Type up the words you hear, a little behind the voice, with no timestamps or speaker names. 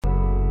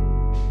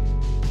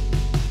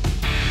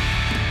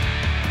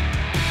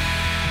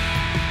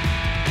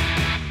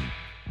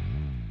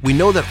We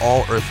know that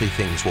all earthly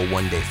things will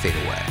one day fade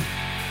away.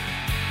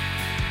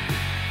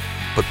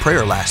 But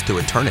prayer lasts through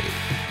eternity.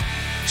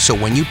 So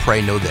when you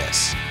pray, know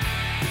this,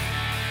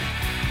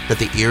 that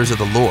the ears of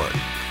the Lord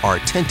are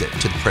attentive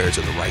to the prayers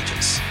of the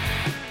righteous.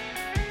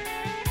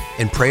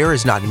 And prayer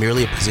is not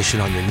merely a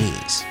position on your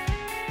knees,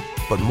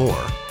 but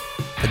more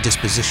a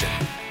disposition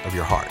of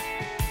your heart.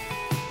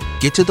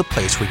 Get to the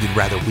place where you'd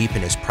rather weep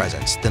in His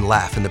presence than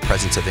laugh in the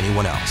presence of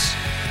anyone else.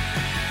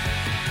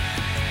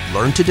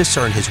 Learn to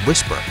discern His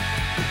whisper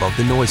above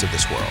the noise of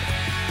this world,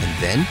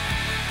 and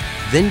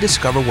then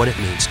discover what it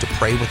means to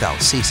pray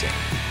without ceasing,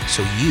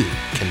 so you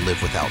can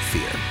live without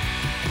fear.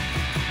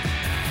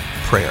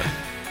 Prayer.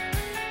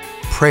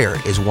 Prayer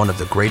is one of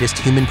the greatest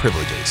human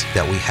privileges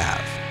that we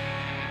have.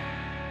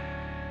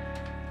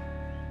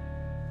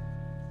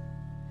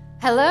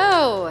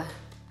 Hello.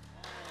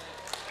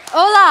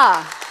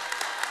 Hola.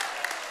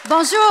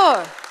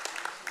 Bonjour.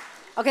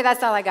 Okay,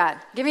 that's all I got.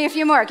 Give me a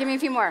few more.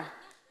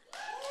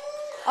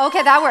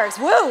 Okay, that works.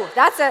 Woo.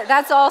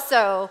 That's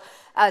also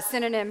a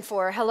synonym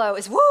for hello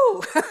is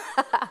woo.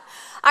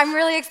 I'm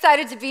really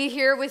excited to be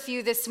here with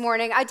you this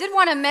morning. I did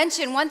want to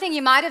mention one thing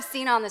you might have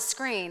seen on the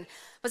screen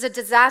was a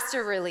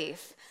disaster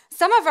relief.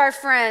 Some of our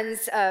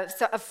friends,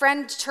 a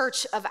friend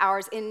church of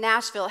ours in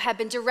Nashville, have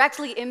been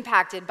directly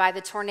impacted by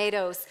the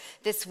tornadoes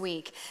this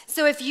week.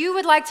 So if you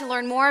would like to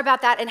learn more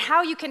about that and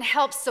how you can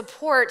help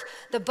support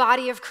the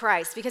body of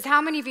Christ, because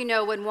how many of you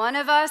know when one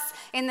of us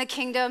in the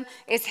kingdom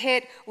is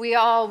hit, we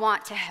all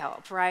want to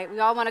help, right? We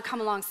all want to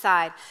come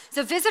alongside.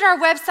 So visit our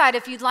website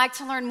if you'd like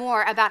to learn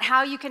more about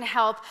how you can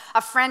help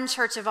a friend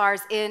church of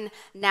ours in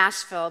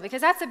Nashville,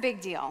 because that's a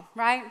big deal,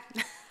 right?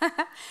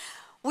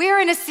 We're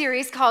in a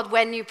series called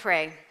When You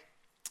Pray.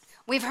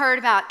 We've heard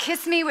about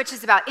Kiss Me, which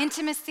is about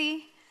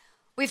intimacy.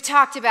 We've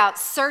talked about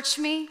Search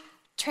Me,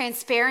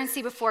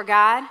 transparency before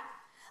God.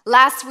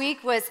 Last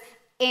week was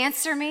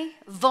Answer Me,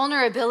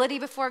 vulnerability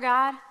before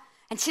God.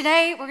 And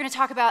today we're going to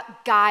talk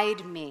about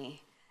Guide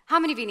Me. How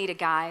many of you need a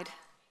guide?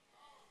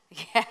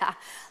 Yeah.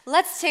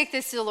 Let's take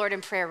this to the Lord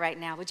in prayer right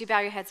now. Would you bow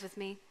your heads with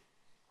me?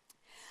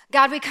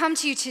 God, we come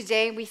to you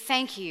today. We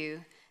thank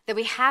you that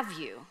we have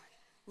you.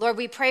 Lord,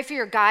 we pray for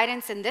your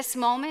guidance in this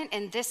moment,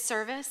 in this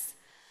service.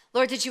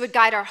 Lord, that you would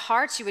guide our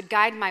hearts, you would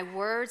guide my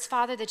words,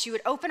 Father, that you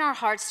would open our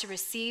hearts to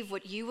receive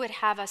what you would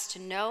have us to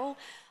know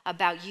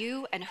about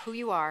you and who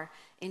you are.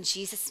 In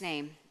Jesus'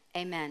 name,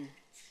 amen.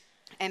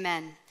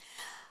 Amen.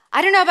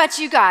 I don't know about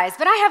you guys,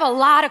 but I have a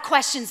lot of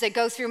questions that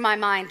go through my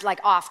mind like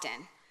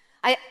often.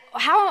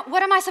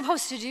 What am I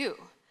supposed to do?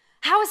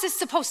 How is this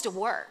supposed to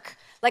work?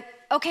 Like,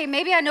 okay,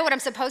 maybe I know what I'm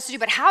supposed to do,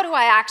 but how do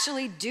I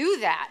actually do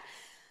that?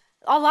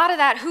 A lot of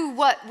that who,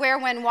 what, where,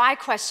 when, why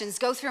questions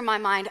go through my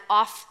mind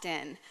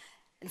often.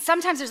 And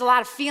sometimes there's a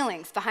lot of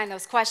feelings behind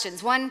those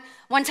questions. One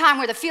time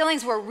where the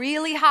feelings were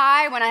really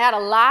high when I had a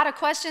lot of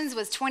questions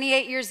was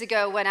 28 years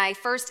ago when I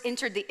first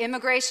entered the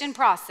immigration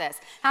process.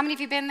 How many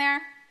of you been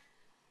there?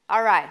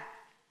 All right.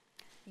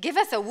 Give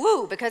us a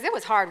woo, because it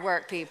was hard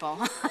work, people.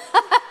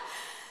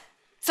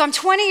 So I'm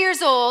 20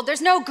 years old.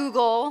 There's no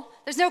Google.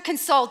 There's no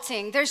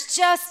consulting. There's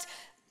just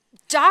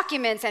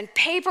documents and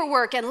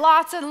paperwork and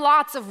lots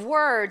of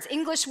words,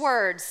 English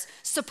words,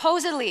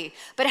 supposedly.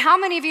 But how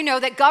many of you know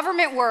that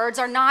government words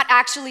are not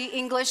actually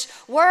English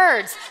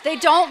words? They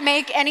don't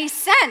make any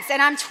sense. And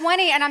I'm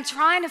 20 and I'm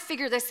trying to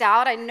figure this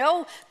out. I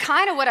know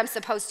kind of what I'm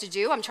supposed to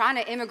do. I'm trying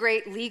to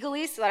immigrate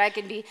legally so that I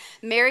can be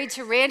married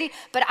to Randy,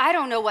 but I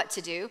don't know what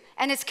to do.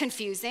 And it's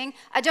confusing.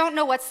 I don't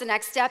know what's the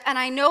next step. And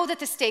I know that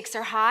the stakes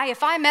are high.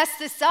 If I mess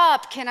this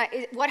up,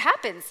 what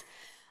happens?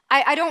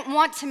 I don't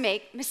want to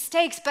make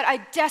mistakes, but I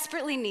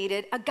desperately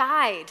needed a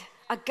guide.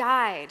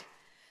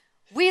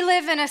 We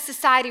live in a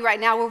society right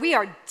now where we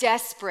are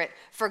desperate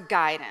for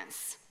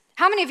guidance.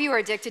 How many of you are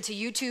addicted to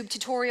YouTube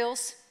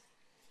tutorials?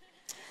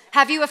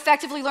 Have you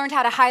effectively learned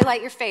how to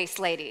highlight your face,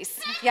 ladies?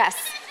 Yes,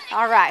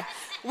 all right.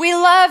 We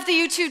love the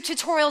YouTube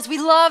tutorials. We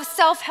love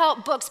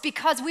self-help books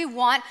because we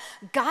want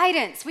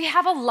guidance. We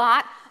have a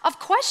lot of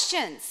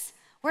questions.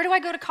 Where do I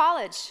go to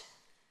college?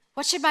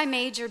 What should my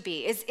major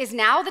be? Is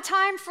now the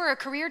time for a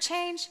career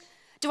change?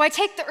 Do I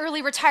take the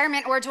early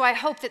retirement, or do I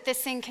hope that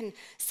this thing can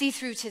see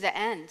through to the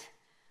end?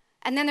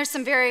 And then there's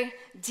some very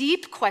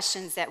deep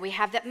questions that we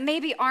have that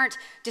maybe aren't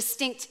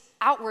distinct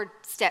outward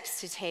steps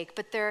to take,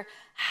 but they're,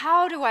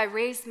 how do I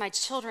raise my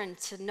children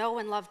to know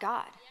and love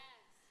God?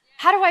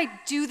 How do I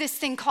do this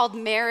thing called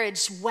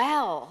marriage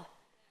well?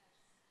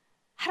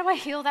 How do I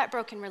heal that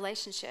broken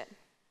relationship?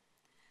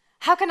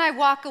 How can I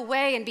walk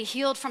away and be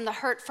healed from the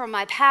hurt from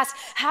my past?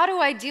 How do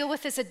I deal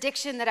with this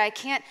addiction that I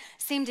can't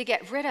seem to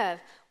get rid of?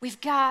 We've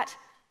got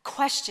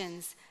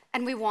questions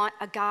and we want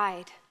a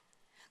guide.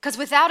 Because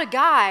without a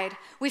guide,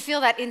 we feel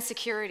that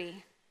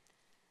insecurity.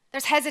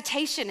 There's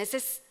hesitation.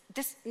 Is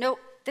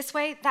this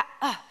way?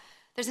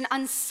 There's an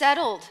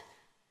unsettled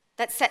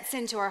that sets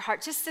into our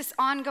heart. Just this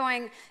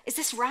ongoing, is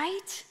this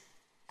right?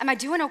 Am I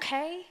doing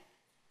okay?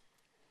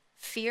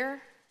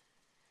 Fear.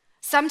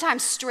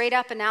 Sometimes straight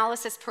up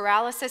analysis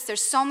paralysis.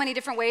 There's so many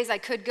different ways I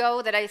could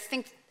go that I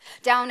think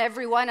down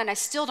every one and I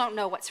still don't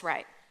know what's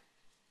right.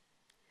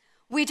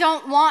 We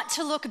don't want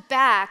to look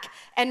back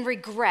and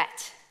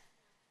regret.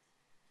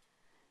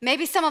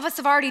 Maybe some of us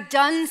have already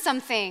done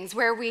some things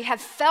where we have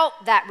felt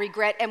that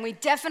regret, and we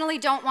definitely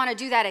don't want to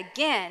do that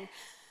again.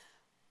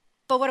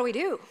 But what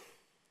do?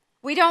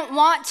 We don't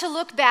want to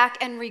look back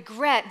and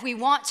regret. We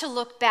want to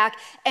look back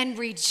and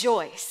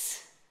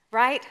rejoice,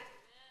 right?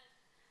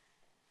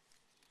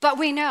 But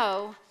we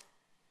know,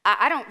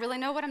 I don't really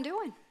know what I'm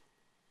doing.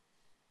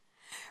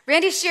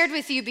 Randy shared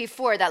with you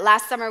before that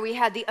last summer we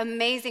had the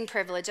amazing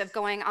privilege of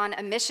going on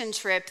a mission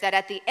trip, that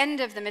at the end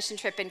of the mission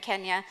trip in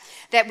Kenya,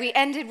 that we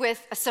ended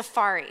with a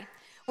safari.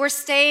 We're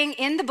staying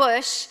in the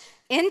bush,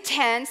 in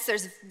tents.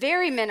 There's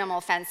very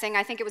minimal fencing.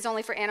 I think it was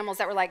only for animals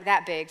that were like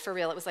that big. For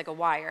real, it was like a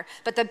wire.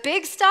 But the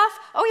big stuff,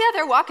 oh yeah,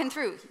 they're walking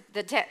through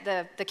the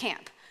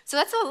camp. So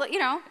that's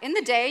in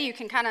the day you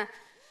can kind of,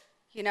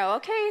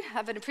 okay,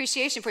 have an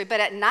appreciation for it. But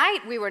at night,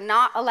 we were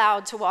not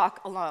allowed to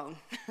walk alone.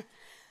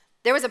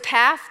 There was a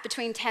path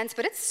between tents,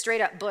 but it's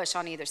straight up bush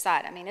on either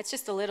side. I mean, it's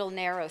just a little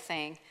narrow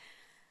thing.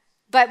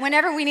 But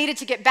whenever we needed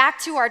to get back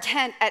to our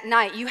tent at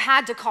night, you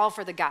had to call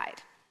for the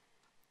guide.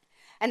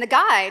 And the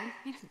guide,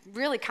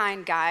 really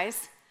kind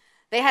guys,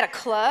 they had a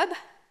club.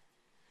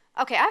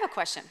 Okay, I have a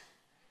question.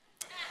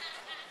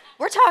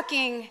 We're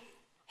talking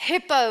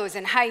hippos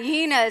and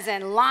hyenas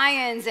and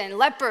lions and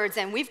leopards,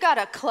 and we've got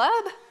a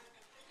club?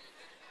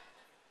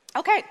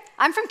 Okay,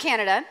 I'm from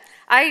Canada.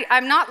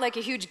 I'm not like a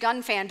huge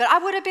gun fan, but I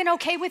would have been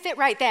okay with it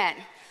right then.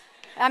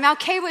 I'm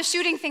okay with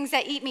shooting things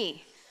that eat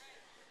me.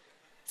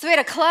 So he had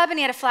a club and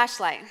he had a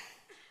flashlight.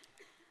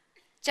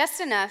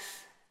 Just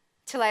enough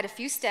to light a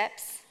few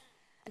steps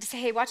and to say,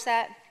 hey, watch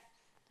that.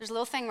 There's a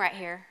little thing right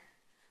here.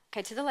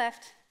 Okay, to the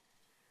left.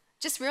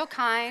 Just real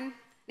kind. And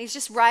he's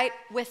just right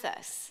with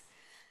us.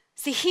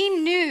 See, he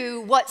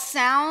knew what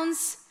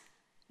sounds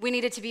we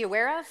needed to be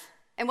aware of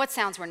and what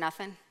sounds were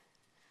nothing.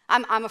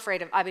 I'm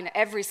afraid of,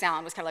 every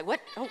sound was kind of like,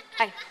 what?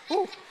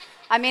 Oh,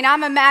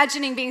 I'm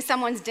imagining being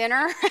someone's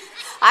dinner.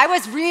 I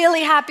was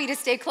really happy to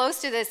stay close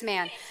to this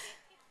man.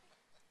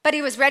 But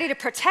he was ready to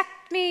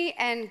protect me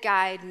and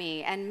guide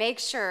me and make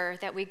sure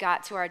that we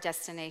got to our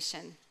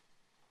destination.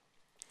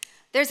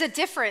 There's a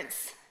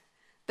difference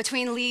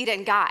between lead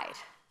and guide.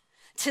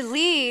 To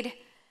lead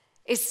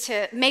is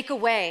to make a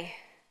way,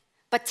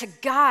 but to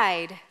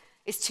guide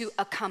is to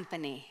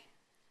accompany.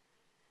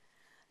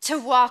 To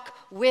walk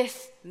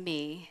with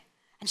me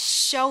and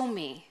show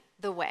me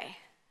the way.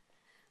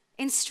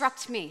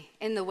 Instruct me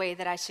in the way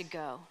that I should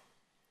go.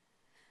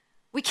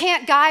 We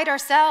can't guide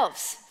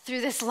ourselves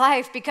through this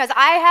life because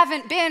I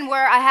haven't been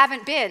where I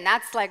haven't been.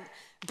 That's like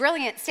a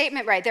brilliant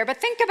statement right there. But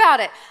think about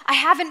it. I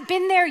haven't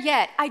been there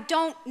yet. I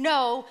don't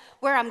know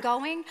where I'm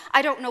going.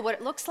 I don't know what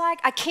it looks like.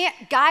 I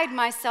can't guide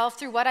myself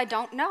through what I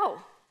don't know.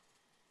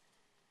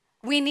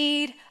 We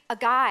need a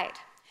guide.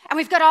 And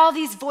we've got all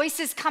these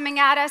voices coming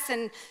at us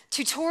and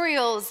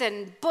tutorials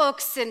and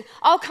books and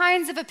all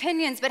kinds of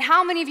opinions. But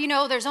how many of you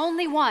know there's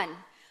only one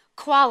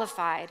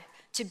qualified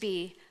to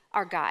be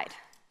our guide?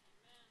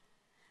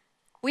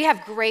 We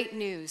have great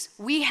news.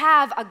 We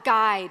have a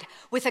guide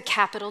with a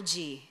capital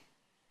G.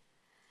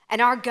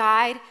 And our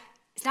guide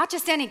is not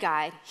just any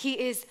guide. He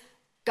is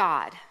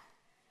God.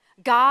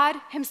 God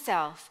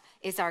himself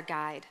is our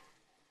guide.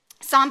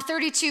 Psalm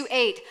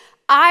 32:8,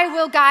 I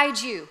will guide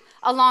you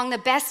along the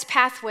best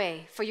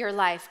pathway for your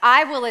life.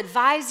 I will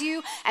advise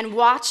you and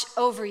watch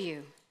over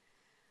you.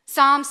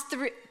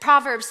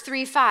 Proverbs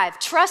 3:5,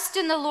 trust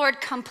in the Lord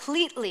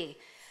completely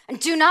and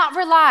do not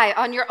rely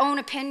on your own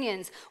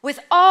opinions. With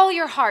all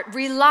your heart,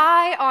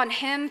 rely on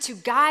him to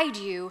guide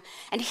you,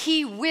 and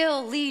he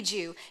will lead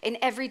you in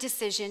every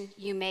decision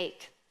you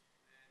make.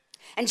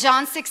 And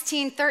John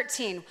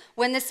 16:13,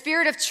 when the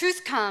Spirit of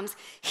truth comes,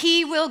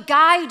 he will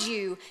guide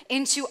you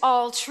into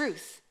all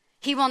truth.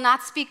 He will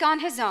not speak on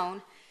his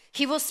own.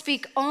 He will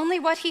speak only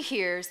what he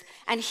hears,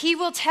 and he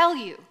will tell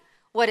you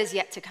what is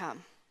yet to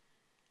come.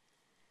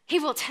 He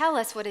will tell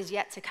us what is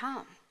yet to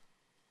come.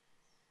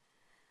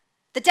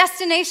 The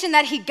destination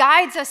that he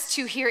guides us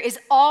to here is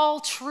all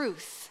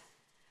truth.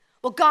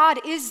 Well,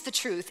 God is the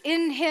truth.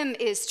 In him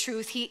is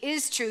truth. He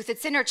is truth.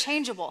 It's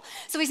interchangeable.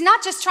 So he's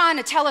not just trying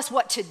to tell us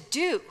what to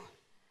do.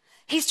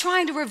 He's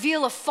trying to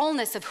reveal a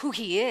fullness of who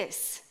he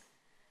is,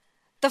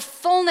 the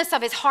fullness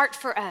of his heart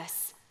for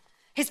us,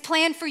 his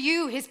plan for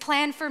you, his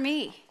plan for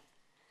me,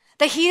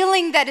 the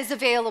healing that is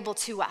available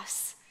to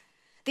us,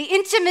 the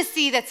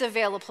intimacy that's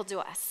available to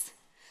us,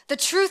 the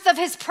truth of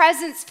his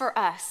presence for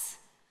us,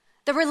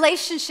 the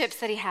relationships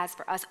that he has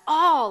for us,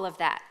 all of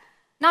that,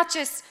 not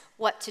just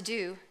what to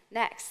do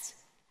next.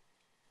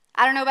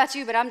 I don't know about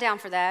you, but I'm down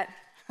for that.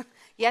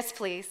 Yes,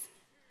 please.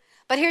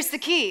 But here's the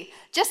key.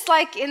 Just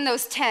like in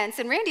those tents,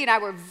 and Randy and I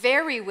were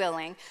very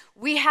willing,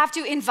 we have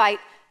to invite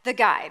the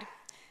guide.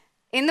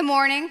 In the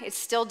morning, it's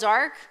still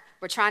dark.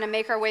 We're trying to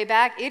make our way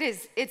back.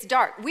 It's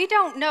dark. We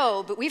don't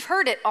know, but we've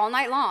heard it all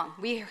night long.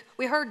 We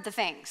heard the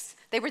things.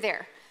 They were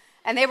there.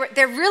 And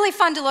they're really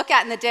fun to look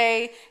at in the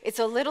day. It's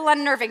a little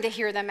unnerving to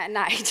hear them at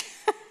night.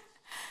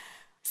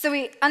 So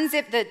we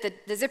unzip,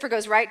 the zipper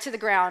goes right to the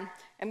ground,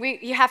 and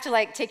you have to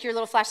like take your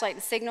little flashlight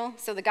and signal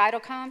so the guide will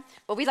come.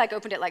 Well, we like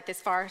opened it like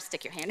this far,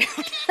 stick your hand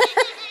out.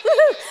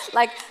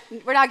 Like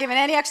we're not giving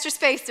any extra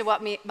space to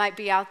what might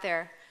be out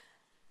there.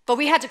 But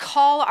we had to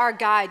call our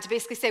guide to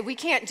basically say, we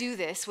can't do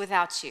this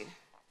without you.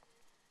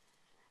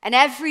 And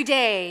every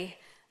day,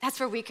 that's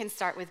where we can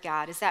start with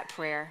God, is that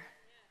prayer.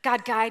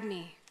 God, guide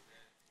me.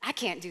 I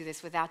can't do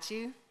this without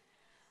you.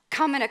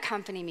 Come and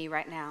accompany me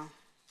right now.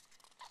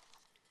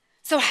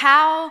 So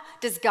how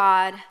does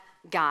God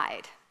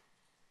guide?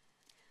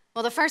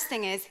 Well, the first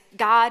thing is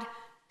God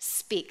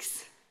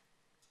speaks.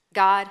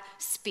 God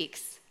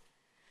speaks.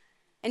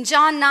 In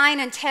John 9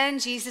 and 10,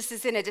 Jesus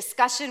is in a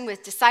discussion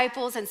with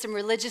disciples and some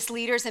religious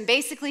leaders, and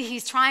basically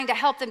he's trying to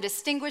help them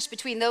distinguish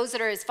between those that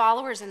are his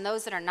followers and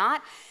those that are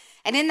not.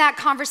 And in that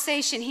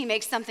conversation, he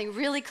makes something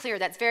really clear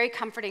that's very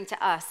comforting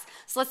to us.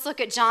 So let's look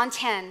at John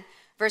 10,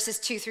 verses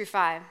 2 through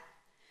 5.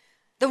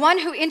 The one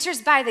who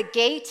enters by the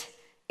gate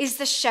is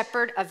the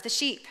shepherd of the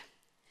sheep.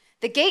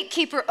 The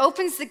gatekeeper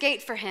opens the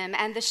gate for him,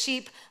 and the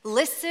sheep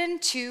listen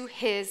to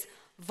his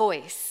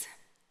voice.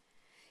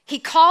 He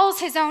calls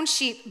his own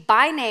sheep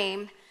by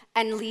name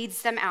and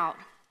leads them out.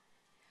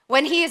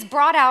 When he has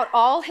brought out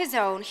all his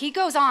own, he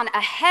goes on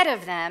ahead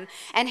of them,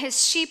 and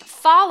his sheep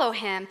follow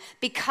him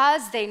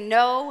because they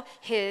know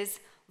his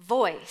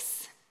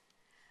voice.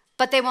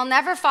 But they will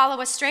never follow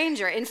a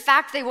stranger. In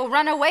fact, they will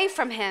run away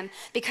from him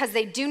because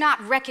they do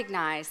not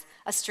recognize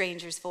a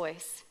stranger's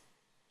voice.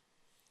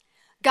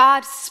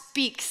 God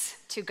speaks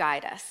to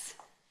guide us.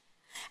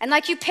 And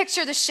like you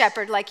picture the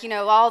shepherd, like,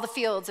 all the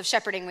fields of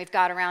shepherding we've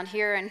got around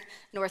here in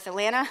North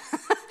Atlanta.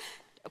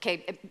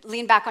 Okay,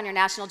 lean back on your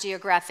National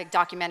Geographic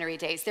documentary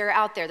days. They're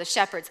out there, the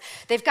shepherds.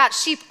 They've got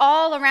sheep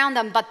all around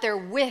them, but they're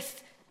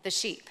with the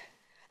sheep.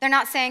 They're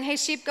not saying, hey,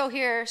 sheep go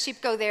here,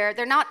 sheep go there.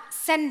 They're not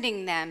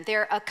sending them,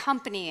 they're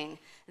accompanying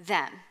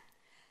them.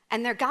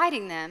 And they're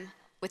guiding them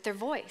with their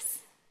voice.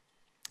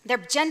 They're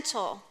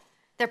gentle,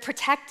 they're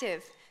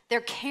protective,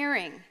 they're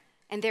caring,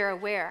 and they're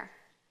aware.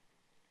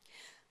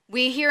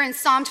 We hear in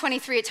Psalm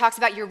 23, it talks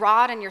about your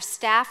rod and your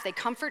staff, they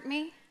comfort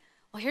me.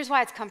 Well, here's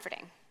why it's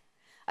comforting.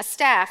 A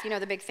staff,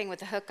 the big thing with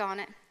the hook on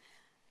it.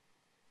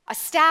 A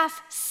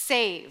staff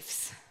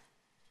saves.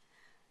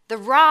 The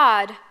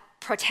rod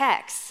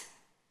protects,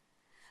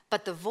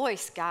 but the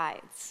voice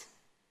guides.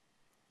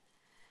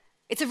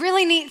 It's a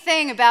really neat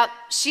thing about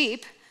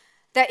sheep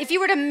that if you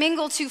were to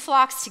mingle two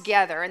flocks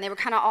together and they were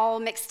kind of all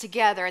mixed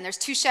together and there's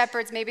two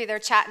shepherds, maybe they're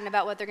chatting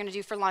about what they're going to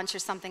do for lunch or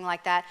something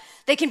like that,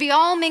 they can be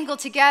all mingled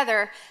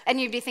together and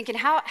you'd be thinking,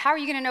 how are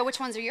you going to know which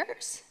ones are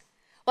yours?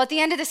 Well, at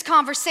the end of this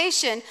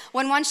conversation,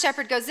 when one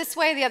shepherd goes this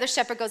way, the other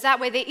shepherd goes that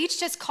way, they each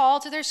just call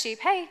to their sheep,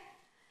 hey,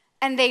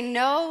 and they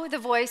know the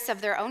voice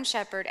of their own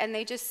shepherd and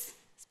they just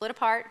split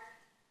apart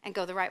and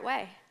go the right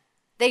way.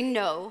 They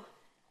know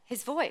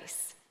his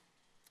voice.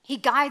 He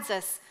guides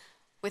us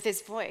with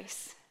his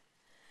voice.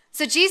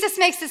 So Jesus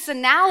makes this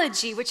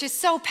analogy, which is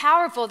so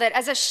powerful, that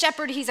as a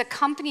shepherd, he's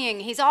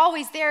accompanying. He's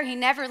always there. He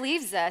never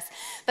leaves us.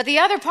 But the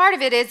other part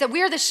of it is that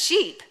we're the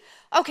sheep.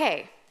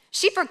 Okay,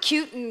 sheep are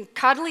cute and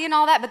cuddly and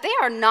all that, but they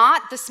are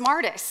not the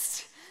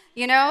smartest.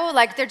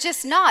 They're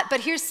just not. But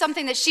here's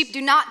something that sheep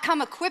do not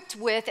come equipped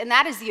with, and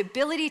that is the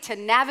ability to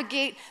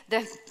navigate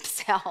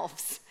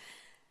themselves.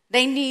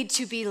 They need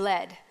to be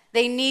led.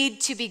 They need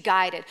to be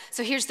guided.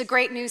 So here's the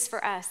great news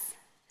for us.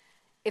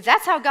 If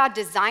that's how God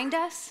designed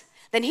us,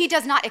 then he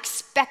does not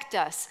expect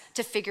us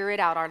to figure it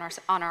out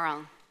on our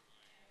own.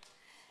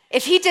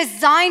 If he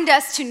designed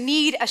us to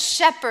need a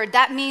shepherd,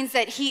 that means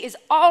that he is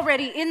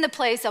already in the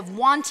place of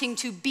wanting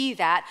to be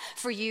that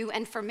for you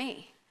and for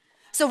me.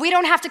 So we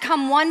don't have to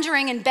come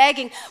wondering and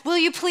begging, will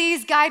you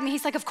please guide me?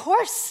 He's like, of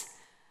course.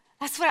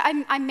 That's what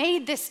I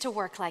made this to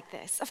work like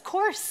this. Of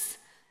course.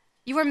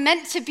 You were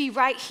meant to be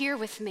right here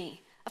with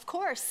me. Of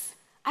course.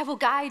 I will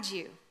guide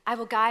you. I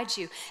will guide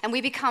you. And we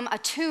become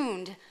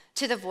attuned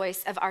to the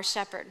voice of our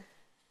shepherd.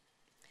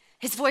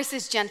 His voice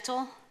is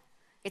gentle,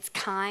 it's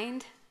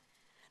kind.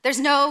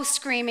 There's no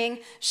screaming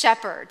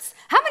shepherds.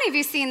 How many of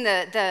you seen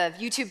the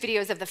YouTube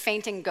videos of the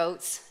fainting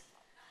goats?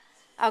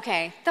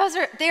 Okay,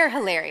 they're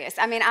hilarious.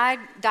 I mean, I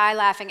die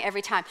laughing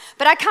every time.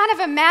 But I kind of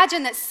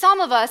imagine that some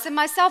of us, and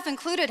myself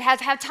included, have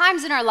had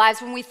times in our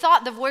lives when we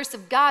thought the voice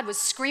of God was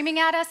screaming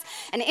at us,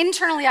 and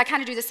internally I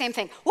kind of do the same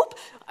thing. Whoop,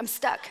 I'm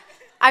stuck.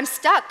 I'm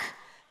stuck.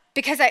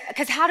 Because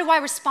how do I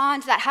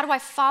respond to that? How do I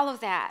follow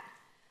that?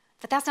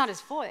 But that's not his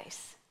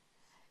voice.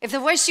 If the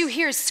voice you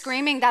hear is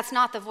screaming, that's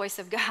not the voice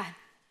of God.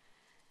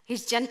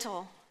 He's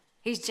gentle.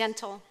 He's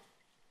gentle.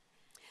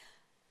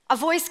 A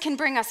voice can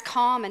bring us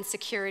calm and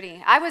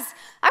security. I was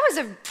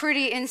a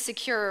pretty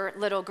insecure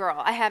little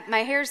girl. My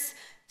hair's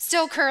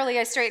still curly.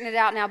 I straightened it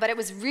out now, but it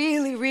was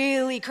really,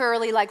 really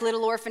curly, like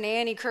Little Orphan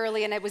Annie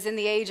curly, and it was in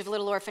the age of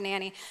Little Orphan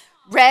Annie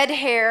red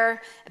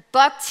hair,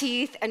 buck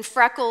teeth, and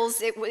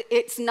freckles.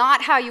 It's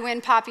not how you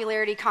win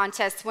popularity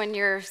contests when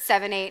you're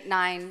 7, 8,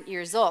 9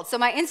 years old. So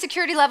my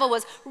insecurity level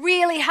was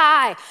really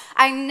high.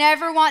 I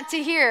never want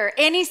to hear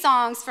any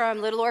songs from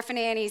Little Orphan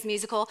Annie's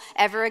musical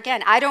ever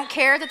again. I don't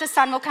care that the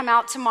sun will come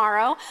out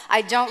tomorrow.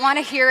 I don't want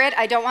to hear it.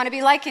 I don't want to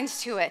be likened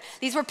to it.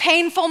 These were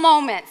painful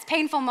moments.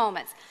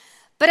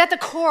 But at the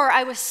core,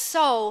 I was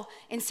so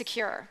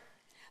insecure.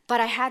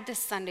 But I had this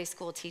Sunday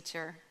school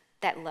teacher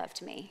that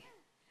loved me.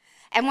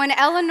 And when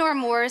Eleanor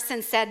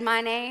Morrison said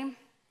my name,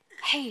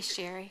 hey,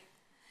 Sherry,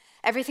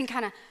 everything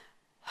kind of,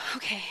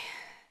 okay,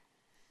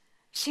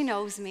 she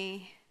knows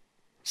me,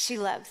 she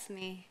loves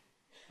me,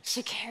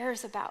 she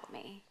cares about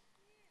me.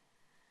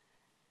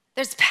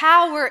 There's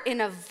power in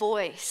a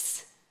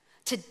voice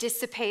to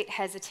dissipate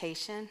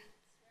hesitation,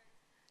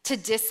 to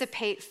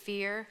dissipate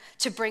fear,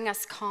 to bring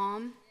us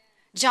calm.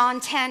 John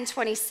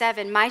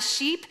 10:27, my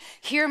sheep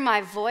hear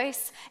my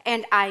voice,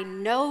 and I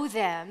know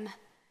them,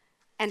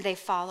 and they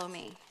follow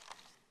me.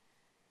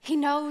 He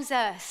knows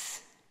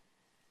us.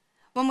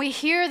 When we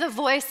hear the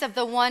voice of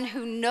the one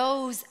who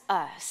knows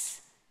us,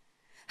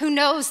 who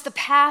knows the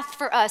path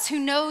for us, who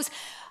knows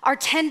our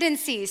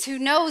tendencies, who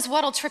knows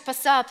what'll trip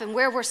us up and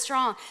where we're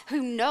strong,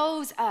 who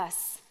knows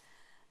us.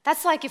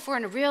 That's like if we're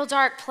in a real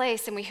dark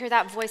place and we hear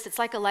that voice, it's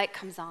like a light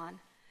comes on.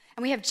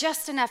 And we have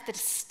just enough to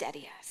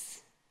steady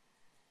us.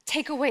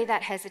 Take away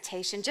that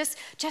hesitation,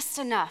 just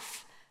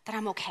enough that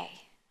I'm okay.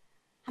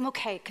 I'm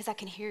okay because I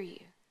can hear you.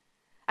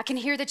 I can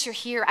hear that you're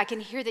here. I can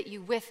hear that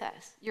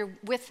you're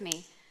with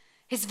me.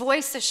 His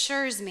voice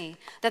assures me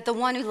that the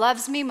one who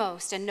loves me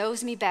most and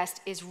knows me best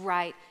is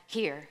right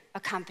here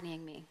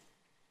accompanying me.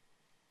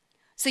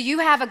 So you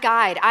have a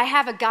guide. I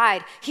have a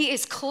guide. He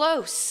is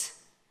close.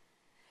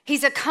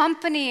 He's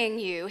accompanying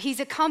you. He's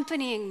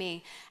accompanying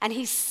me, and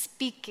he's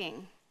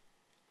speaking.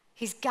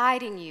 He's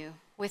guiding you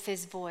with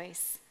his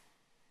voice.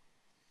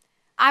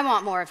 I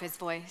want more of his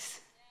voice.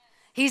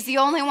 He's the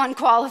only one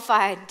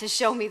qualified to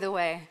show me the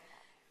way.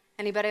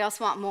 Anybody else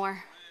want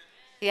more?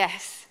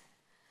 Yes.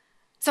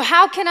 So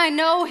how can I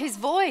know his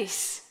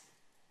voice?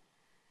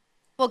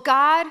 Well,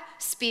 God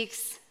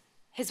speaks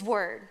his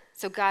word.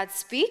 So God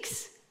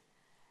speaks,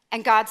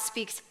 and God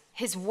speaks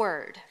his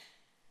word.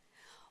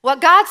 What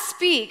God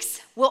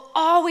speaks will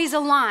always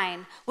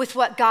align with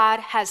what God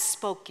has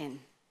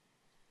spoken.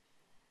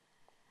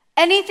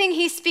 Anything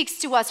he speaks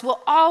to us will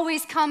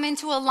always come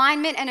into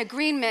alignment and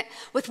agreement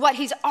with what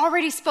he's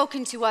already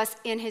spoken to us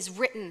in his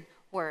written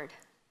word.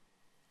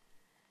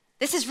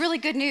 This is really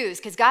good news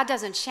because God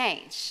doesn't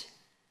change.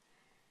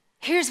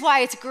 Here's why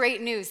it's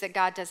great news that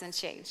God doesn't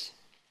change.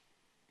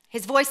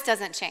 His voice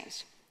doesn't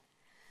change.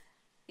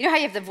 You know how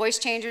you have the voice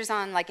changers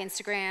on like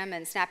Instagram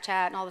and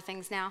Snapchat and all the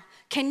things now?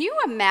 Can you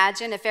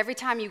imagine if every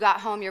time you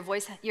got home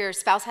your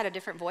spouse had a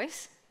different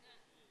voice?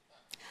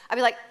 I'd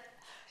be like,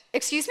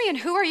 excuse me, and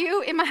who are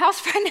you in my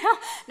house right now?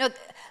 No,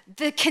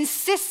 the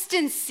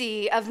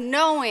consistency of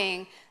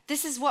knowing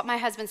this is what my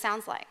husband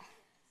sounds like.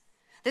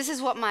 This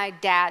is what my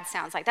dad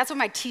sounds like. That's what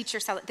my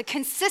teacher sounds like. The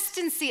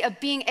consistency of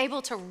being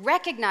able to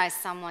recognize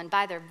someone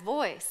by their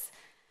voice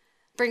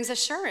brings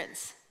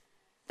assurance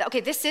that, okay,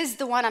 this is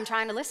the one I'm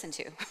trying to listen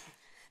to.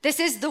 This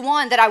is the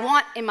one that I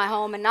want in my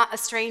home and not a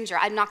stranger.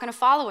 I'm not going to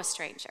follow a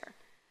stranger.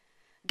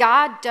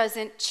 God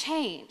doesn't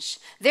change.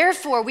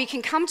 Therefore, we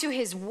can come to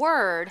his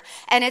word,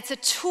 and it's a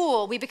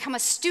tool. We become a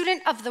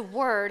student of the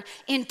word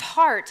in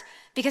part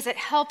because it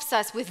helps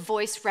us with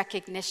voice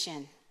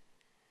recognition.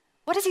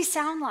 What does he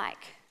sound like?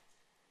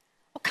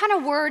 What kind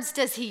of words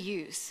does he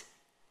use?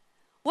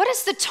 What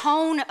is the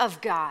tone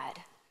of God?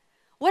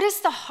 What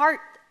is the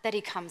heart that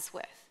he comes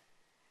with?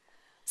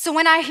 So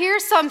when I hear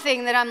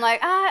something that I'm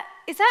like, I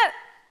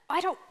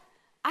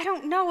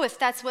don't know if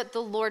that's what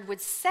the Lord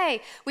would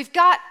say. We've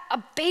got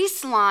a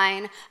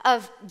baseline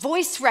of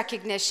voice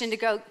recognition to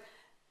go,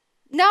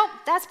 no,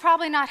 that's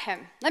probably not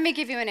him. Let me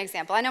give you an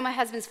example. I know my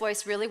husband's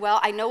voice really well.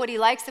 I know what he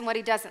likes and what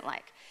he doesn't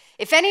like.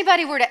 If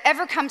anybody were to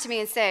ever come to me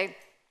and say,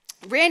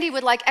 Randy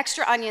would like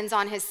extra onions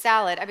on his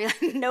salad, I'd be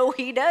like, no,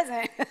 he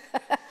doesn't.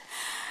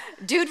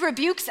 Dude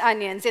rebukes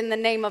onions in the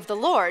name of the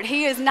Lord.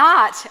 He is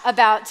not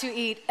about to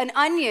eat an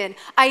onion.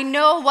 I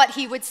know what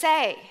he would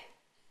say.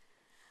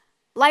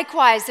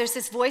 Likewise, there's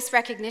this voice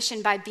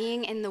recognition by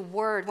being in the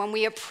word. When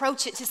we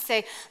approach it to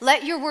say,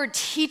 let your word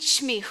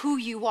teach me who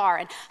you are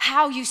and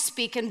how you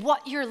speak and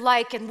what you're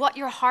like and what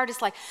your heart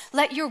is like.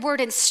 Let your word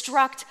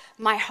instruct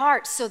my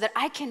heart so that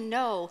I can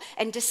know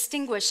and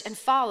distinguish and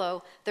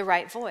follow the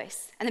right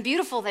voice. And the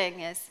beautiful thing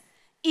is,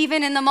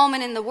 even in the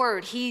moment in the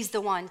word, he's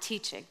the one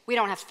teaching. We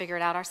don't have to figure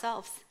it out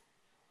ourselves.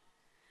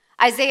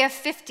 Isaiah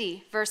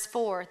 50, verse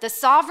 4, the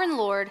sovereign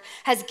Lord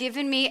has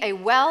given me a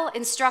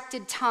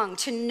well-instructed tongue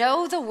to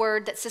know the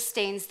word that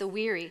sustains the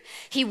weary.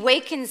 He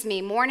wakens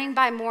me morning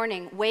by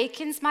morning,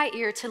 wakens my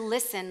ear to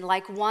listen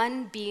like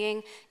one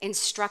being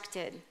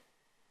instructed.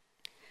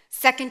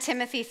 2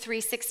 Timothy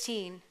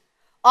 3:16,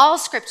 all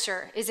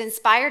scripture is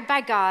inspired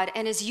by God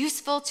and is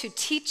useful to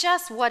teach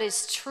us what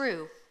is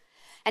true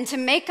and to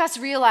make us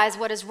realize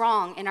what is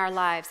wrong in our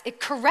lives. It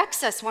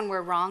corrects us when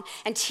we're wrong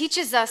and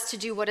teaches us to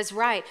do what is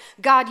right.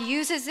 God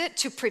uses it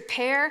to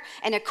prepare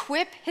and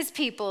equip his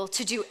people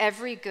to do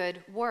every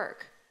good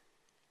work.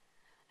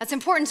 That's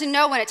important to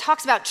know when it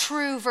talks about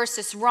true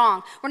versus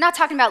wrong. We're not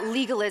talking about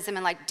legalism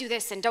and like do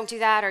this and don't do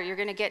that or you're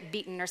going to get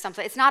beaten or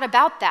something. It's not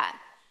about that.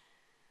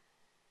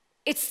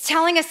 It's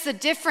telling us the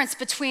difference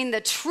between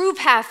the true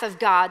path of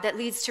God that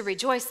leads to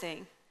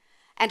rejoicing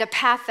and a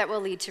path that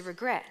will lead to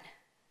regret.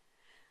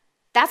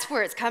 That's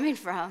where it's coming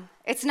from.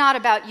 It's not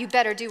about you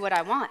better do what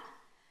I want.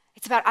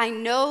 It's about I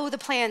know the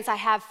plans I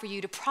have for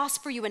you to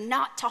prosper you and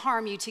not to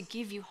harm you, to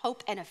give you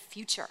hope and a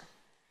future.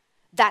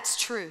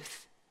 That's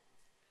truth.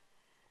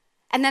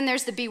 And then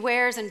there's the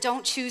bewares and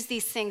don't choose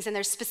these things, and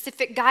there's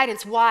specific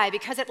guidance. Why?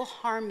 Because it will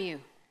harm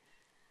you.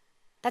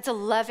 That's a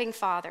loving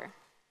Father.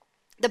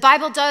 The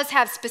Bible does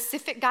have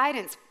specific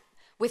guidance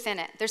within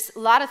it. There's a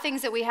lot of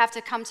things that we have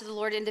to come to the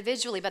Lord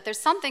individually, but there's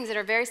some things that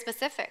are very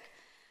specific.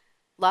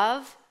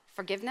 Love,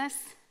 forgiveness,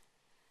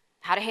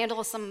 how to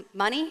handle some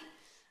money,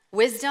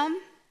 wisdom,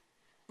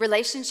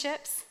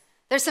 relationships.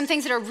 There's some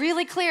things that are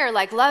really clear,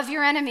 like love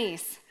your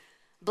enemies,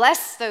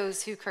 bless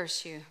those who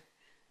curse you,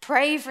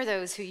 pray for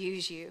those who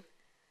use you,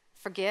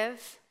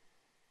 forgive.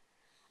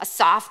 A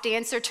soft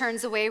answer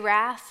turns away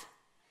wrath.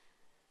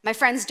 My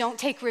friends, don't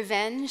take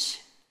revenge.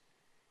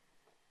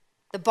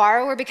 The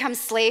borrower becomes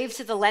slave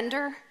to the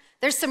lender.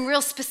 There's some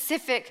real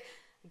specific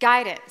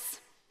guidance.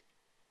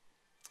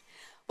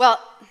 Well,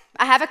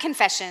 I have a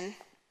confession.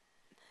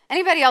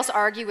 Anybody else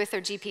argue with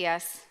their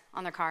GPS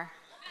on their car?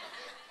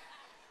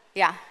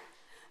 Yeah.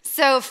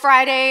 So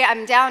Friday,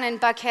 I'm down in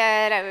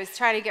Buckhead. I was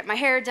trying to get my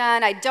hair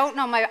done.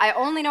 I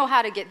only know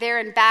how to get there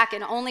and back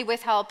and only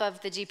with help of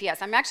the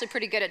GPS. I'm actually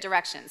pretty good at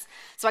directions.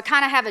 So I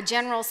kind of have a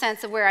general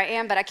sense of where I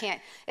am, but I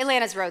can't.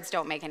 Atlanta's roads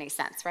don't make any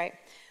sense, right?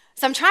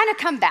 So I'm trying to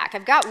come back.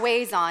 I've got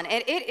Waze on,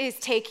 and it is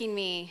taking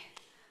me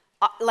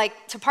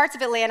to parts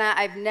of Atlanta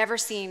I've never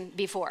seen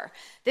before.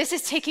 This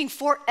is taking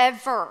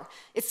forever.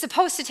 It's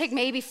supposed to take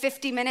maybe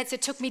 50 minutes.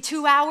 It took me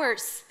 2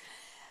 hours.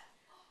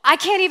 I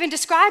can't even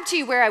describe to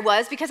you where I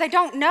was because I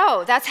don't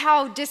know. That's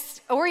how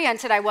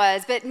disoriented I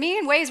was. But me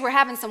and Waze were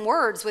having some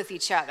words with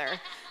each other.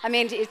 I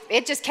mean,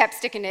 it just kept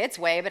sticking to its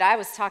way, but I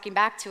was talking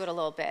back to it a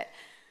little bit.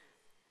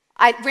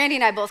 Randy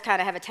and I both kind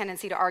of have a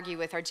tendency to argue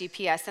with our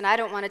GPS, and I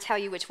don't want to tell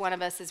you which one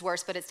of us is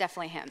worse, but it's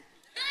definitely him.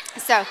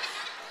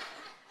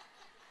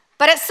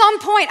 But at some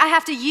point, I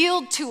have to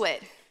yield to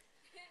it.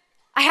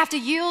 I have to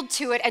yield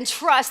to it and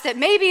trust that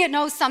maybe it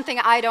knows something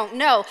I don't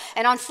know.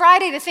 And on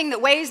Friday, the thing that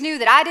Waze knew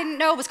that I didn't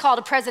know was called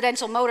a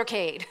presidential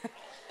motorcade.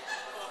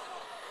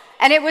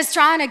 And it was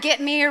trying to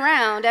get me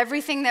around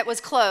everything that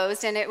was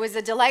closed, and it was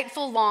a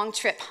delightful long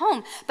trip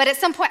home. But at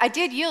some point, I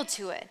did yield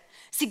to it.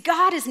 See,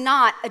 God is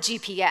not a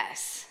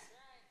GPS.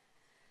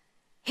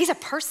 He's a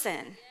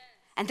person,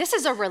 and this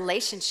is a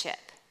relationship.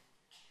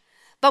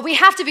 But we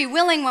have to be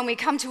willing when we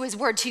come to his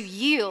word to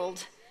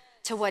yield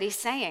to what he's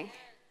saying.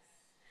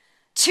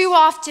 Too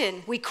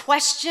often, we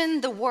question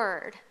the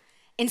word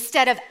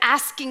instead of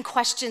asking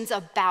questions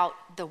about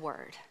the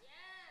word.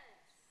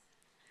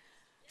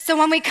 So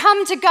when we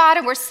come to God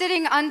and we're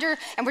sitting under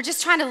and we're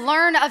just trying to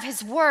learn of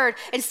his word,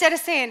 instead of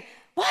saying,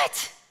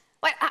 what?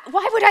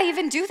 Why would I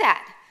even do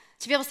that?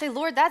 To be able to say,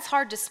 Lord, that's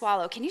hard to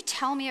swallow. Can you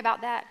tell me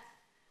about that?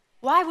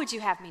 Why would you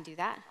have me do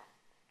that?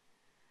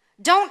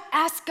 Don't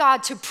ask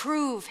God to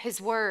prove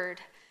his word.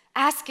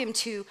 Ask him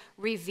to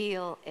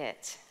reveal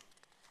it.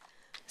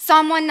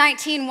 Psalm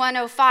 119,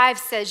 105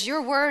 says,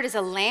 your word is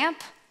a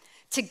lamp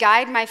to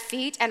guide my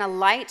feet and a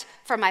light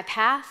for my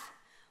path.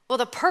 Well,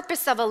 the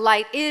purpose of a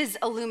light is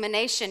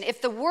illumination.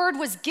 If the word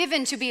was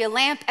given to be a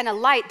lamp and a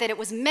light, then it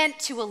was meant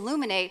to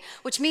illuminate,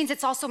 which means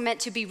it's also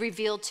meant to be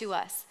revealed to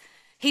us.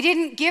 He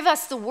didn't give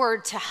us the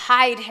word to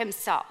hide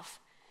himself.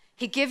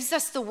 He gives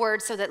us the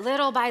word so that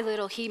little by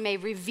little he may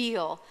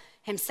reveal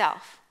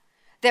himself,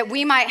 that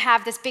we might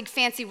have this big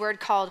fancy word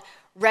called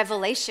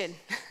revelation.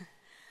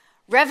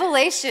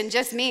 Revelation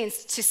just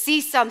means to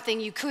see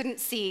something you couldn't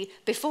see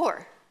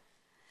before.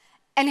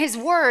 And his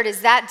word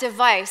is that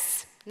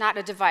device, not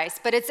a device,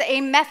 but it's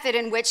a method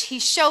in which he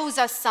shows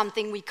us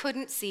something we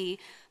couldn't see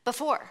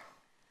before.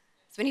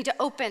 So we need to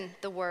open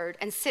the word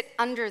and sit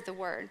under the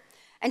word.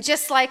 And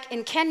just like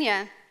in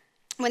Kenya,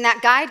 when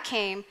that guide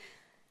came,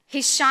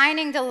 he's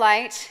shining the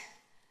light.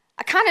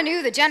 I kind of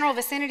knew the general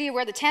vicinity of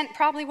where the tent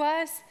probably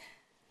was,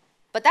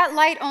 but that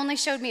light only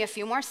showed me a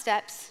few more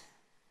steps,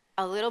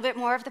 a little bit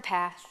more of the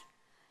path,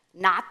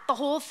 not the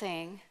whole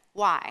thing.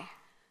 Why?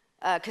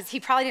 Because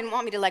he probably didn't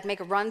want me to make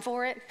a run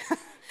for it.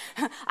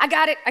 I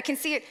got it, I can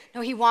see it.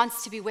 No, he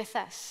wants to be with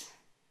us.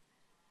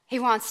 He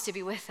wants to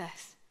be with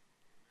us.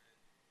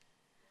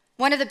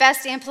 One of the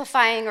best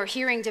amplifying or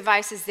hearing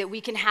devices that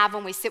we can have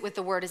when we sit with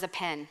the word is a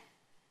pen.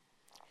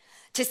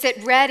 To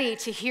sit ready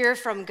to hear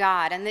from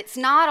God. And it's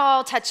not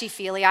all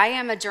touchy-feely. I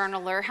am a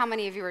journaler. How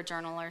many of you are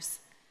journalers?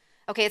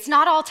 Okay, it's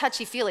not all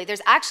touchy-feely.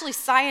 There's actually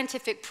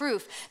scientific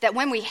proof that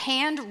when we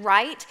hand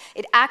write,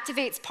 it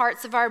activates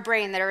parts of our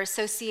brain that are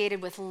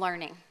associated with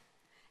learning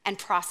and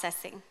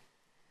processing.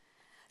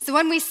 So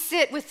when we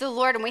sit with the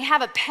Lord and we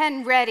have a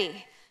pen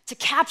ready to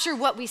capture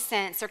what we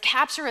sense or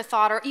capture a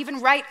thought or even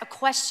write a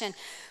question,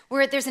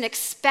 where there's an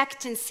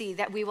expectancy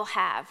that we will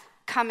have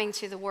coming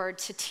to the word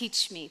to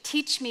teach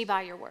me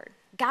by your word,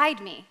 guide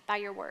me by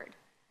your word.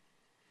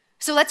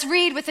 So let's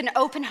read with an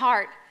open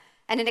heart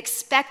and an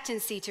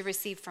expectancy to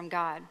receive from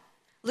God.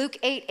 Luke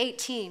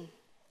 8:18.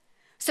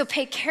 So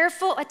pay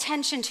careful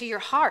attention to your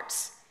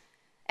hearts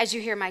as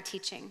you hear my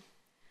teaching.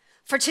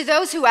 For to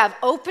those who have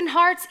open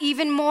hearts,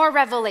 even more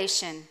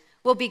revelation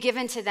will be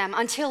given to them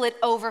until it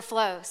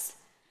overflows.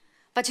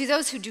 But to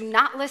those who do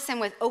not listen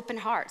with open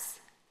hearts,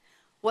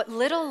 what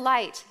little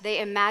light they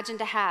imagine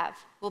to have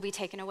will be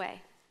taken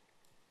away.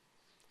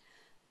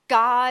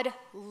 God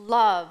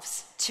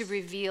loves to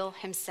reveal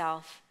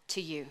himself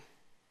to you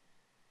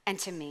and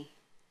to me.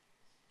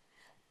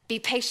 Be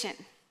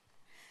patient.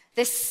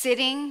 This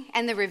sitting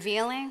and the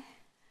revealing,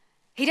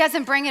 he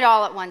doesn't bring it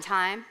all at one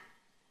time.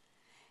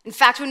 In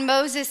fact, when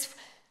Moses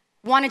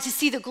wanted to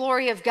see the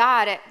glory of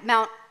God at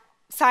Mount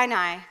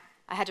Sinai,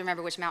 I had to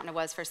remember which mountain it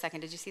was for a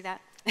second. Did you see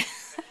that?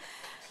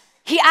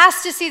 He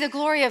asked to see the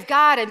glory of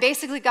God, and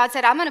basically God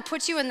said, I'm going to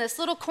put you in this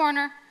little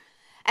corner,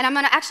 and I'm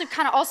going to actually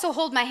kind of also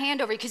hold my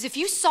hand over you, because if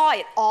you saw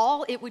it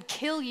all, it would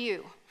kill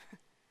you.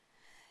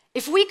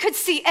 If we could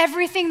see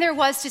everything there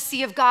was to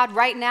see of God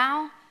right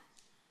now,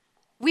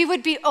 we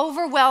would be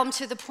overwhelmed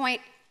to the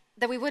point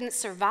that we wouldn't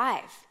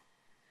survive.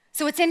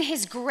 So it's in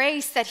his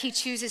grace that he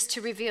chooses to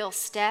reveal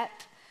step,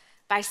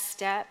 by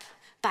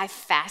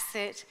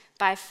facet,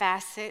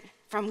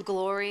 from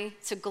glory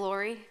to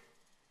glory.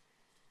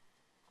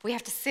 We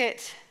have to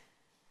sit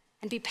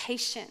and be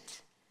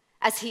patient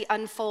as he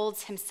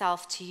unfolds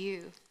himself to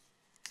you.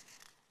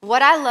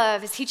 What I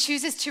love is he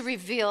chooses to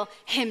reveal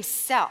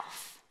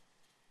himself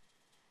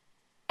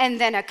and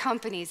then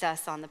accompanies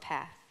us on the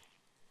path.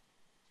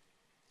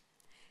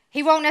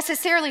 He won't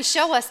necessarily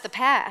show us the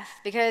path,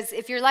 because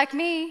if you're like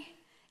me,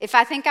 if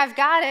I think I've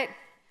got it,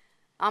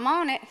 I'm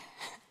on it.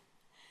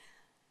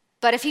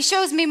 But if he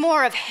shows me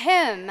more of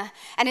him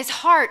and his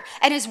heart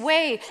and his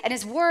way and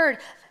his word,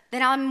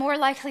 then I'm more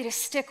likely to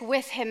stick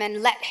with him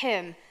and let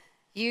him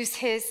use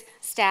his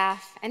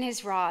staff and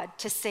his rod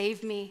to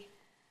save me,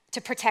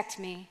 to protect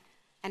me,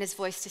 and his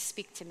voice to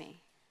speak to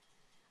me.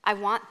 I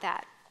want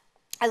that.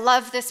 I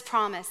love this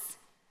promise.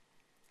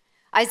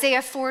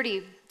 Isaiah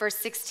 40, verse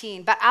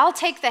 16, but I'll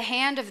take the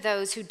hand of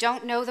those who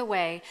don't know the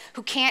way,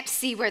 who can't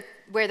see where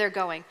they're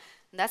going.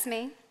 And that's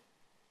me.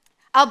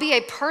 I'll be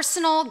a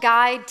personal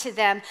guide to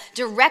them,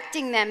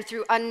 directing them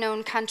through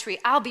unknown country.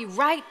 I'll be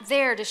right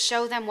there to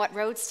show them what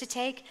roads to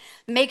take,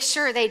 make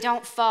sure they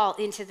don't fall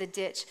into the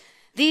ditch.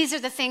 These are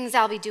the things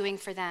I'll be doing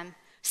for them,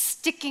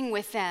 sticking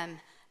with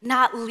them,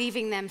 not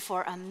leaving them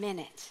for a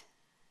minute.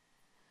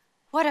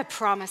 What a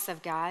promise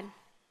of God,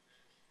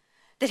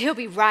 that he'll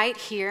be right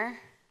here.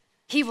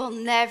 He will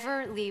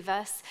never leave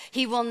us.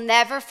 He will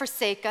never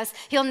forsake us.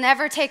 He'll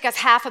never take us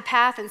half a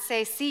path and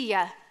say, see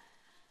ya.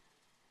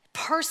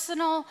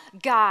 Personal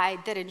guide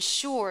that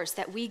ensures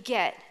that we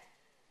get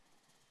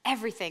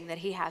everything that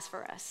he has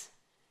for us.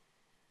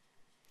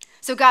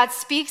 So God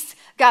speaks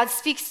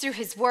through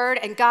his word,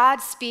 and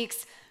God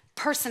speaks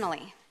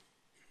personally.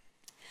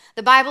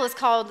 The Bible is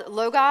called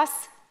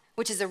Logos,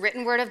 which is a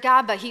written word of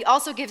God, but he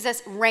also gives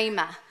us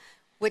Rhema,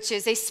 which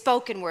is a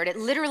spoken word. It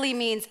literally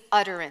means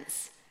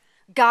utterance.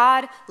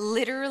 God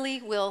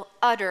literally will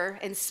utter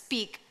and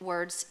speak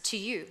words to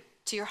you,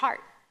 to your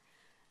heart.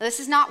 Now, this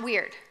is not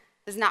weird.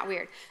 This is not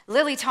weird.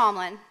 Lily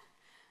Tomlin,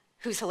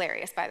 who's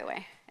hilarious, by the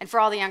way, and for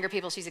all the younger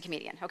people, she's a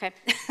comedian, okay?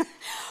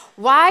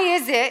 Why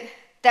is it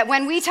that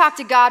when we talk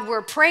to God,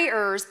 we're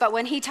prayers, but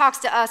when he talks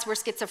to us, we're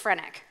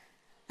schizophrenic?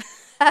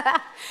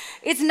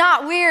 It's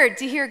not weird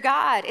to hear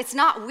God. It's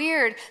not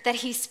weird that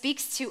he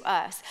speaks to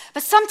us.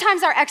 But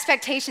sometimes our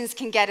expectations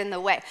can get in the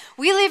way.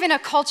 We live in a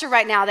culture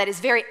right now that is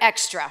very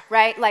extra,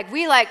 right? Like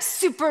we like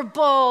Super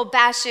Bowl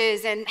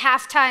bashes and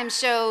halftime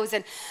shows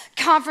and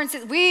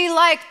conferences. We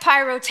like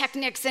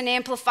pyrotechnics and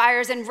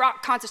amplifiers and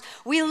rock concerts.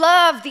 We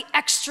love the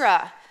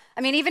extra.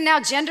 I mean, even now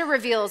gender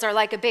reveals are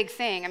like a big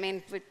thing. I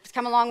mean, it's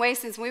come a long way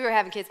since we were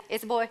having kids.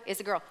 It's a boy, it's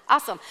a girl.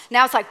 Awesome.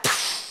 Now it's like,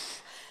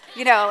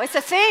 you know, it's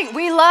a thing.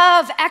 We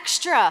love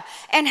extra.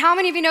 And how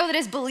many of you know that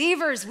as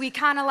believers, we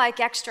kind of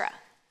like extra?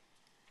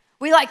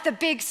 We like the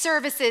big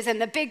services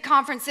and the big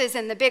conferences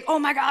and the big, oh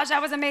my gosh,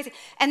 that was amazing.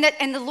 And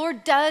the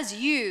Lord does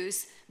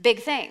use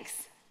big things.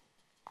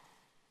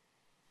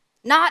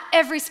 Not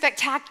every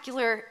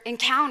spectacular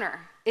encounter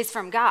is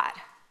from God.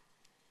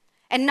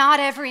 And not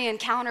every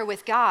encounter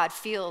with God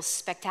feels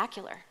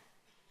spectacular.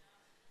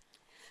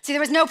 See, there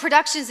was no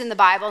productions in the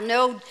Bible,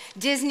 no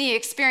Disney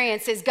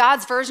experiences.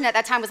 God's version at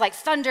that time was like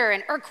thunder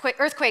and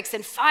earthquakes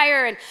and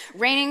fire and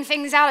raining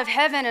things out of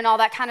heaven and all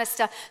that kind of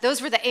stuff.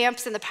 Those were the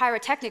amps and the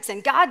pyrotechnics,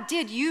 and God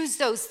did use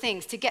those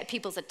things to get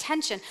people's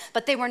attention,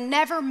 but they were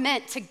never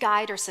meant to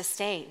guide or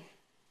sustain.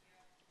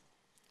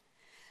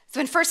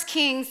 So in 1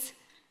 Kings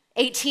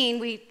 18,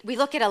 we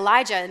look at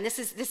Elijah, and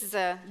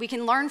we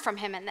can learn from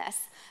him in this.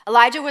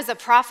 Elijah was a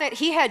prophet.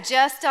 He had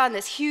just done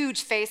this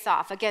huge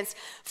face-off against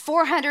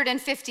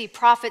 450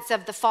 prophets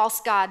of the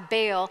false god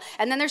Baal.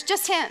 And then there's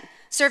just him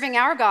serving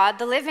our God,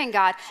 the living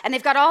God. And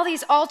they've got all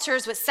these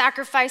altars with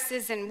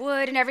sacrifices and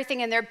wood and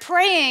everything. And they're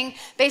praying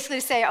basically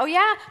to say, oh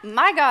yeah,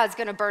 my God's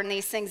going to burn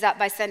these things up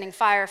by sending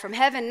fire from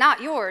heaven,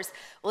 not yours.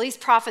 Well, these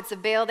prophets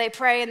of Baal, they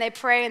pray and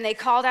they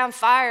call down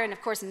fire. And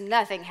of course,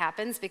 nothing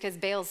happens because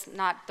Baal's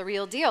not the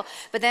real deal.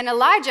 But then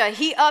Elijah,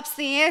 he ups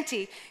the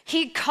ante.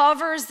 He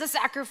covers the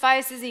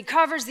sacrifices. He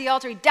covers the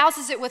altar. He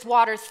douses it with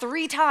water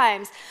 3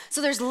 times.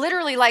 So there's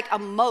literally like a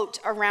moat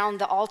around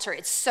the altar.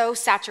 It's so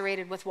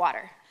saturated with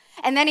water.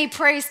 And then he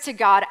prays to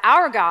God,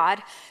 our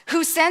God,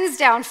 who sends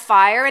down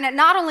fire, and it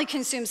not only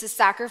consumes the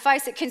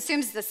sacrifice, it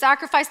consumes the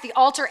sacrifice, the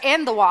altar,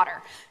 and the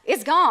water.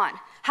 It's gone.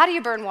 How do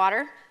you burn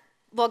water?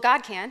 Well,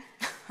 God can.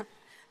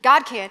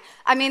 God can.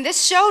 I mean,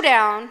 this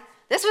showdown,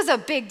 this was a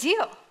big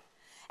deal.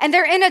 And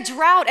they're in a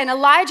drought, and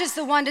Elijah's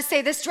the one to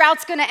say, this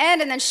drought's going to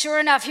end. And then sure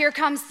enough, here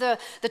comes the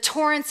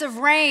torrents of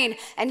rain,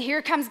 and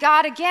here comes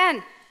God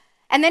again.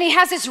 And then he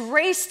has this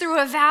race through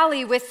a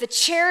valley with the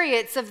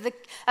chariots of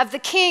the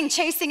king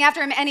chasing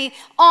after him, and he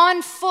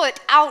on foot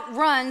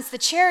outruns the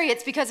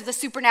chariots because of the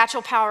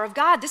supernatural power of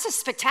God. This is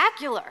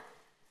spectacular.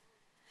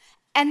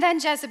 And then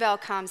Jezebel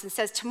comes and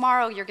says,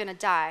 tomorrow you're going to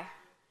die.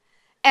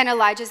 And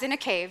Elijah's in a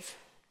cave,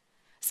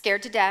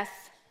 scared to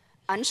death,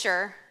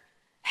 unsure,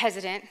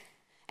 hesitant,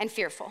 and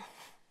fearful.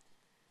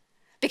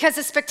 Because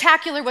the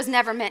spectacular was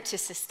never meant to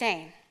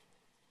sustain.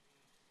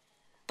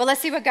 But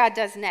let's see what God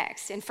does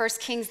next in 1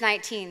 Kings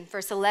 19,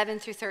 verse 11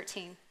 through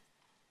 13.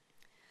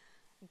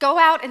 Go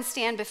out and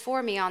stand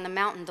before me on the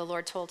mountain, the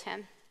Lord told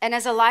him. And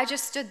as Elijah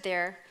stood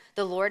there,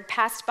 the Lord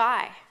passed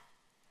by.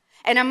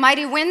 And a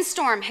mighty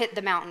windstorm hit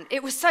the mountain.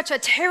 It was such a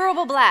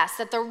terrible blast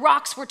that the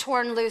rocks were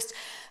torn loose,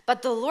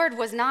 but the Lord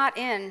was not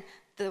in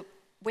the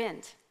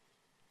wind.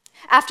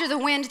 After the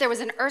wind, there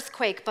was an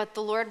earthquake, but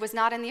the Lord was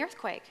not in the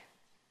earthquake.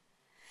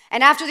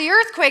 And after the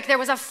earthquake, there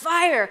was a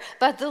fire,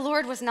 but the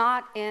Lord was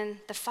not in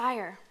the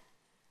fire.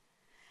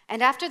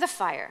 And after the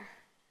fire,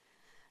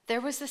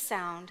 there was the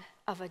sound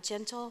of a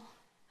gentle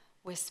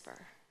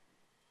whisper.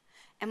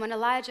 And when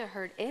Elijah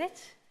heard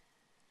it,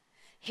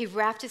 he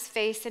wrapped his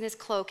face in his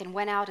cloak and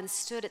went out and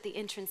stood at the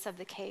entrance of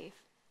the cave,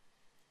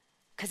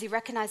 because he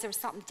recognized there was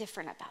something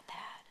different about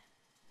that.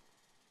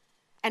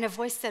 And a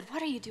voice said,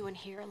 what are you doing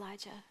here,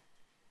 Elijah?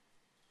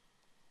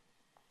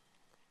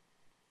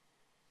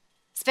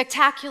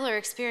 Spectacular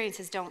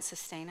experiences don't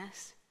sustain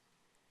us.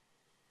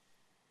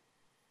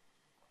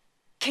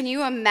 Can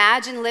you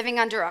imagine living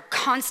under a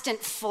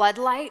constant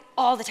floodlight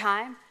all the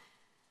time?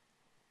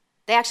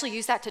 They actually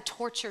use that to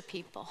torture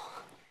people.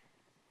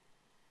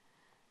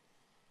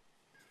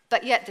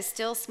 But yet the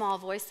still small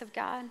voice of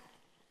God,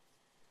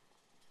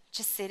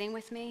 just sitting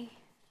with me,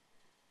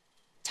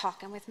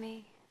 talking with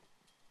me,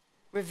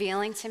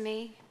 revealing to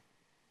me.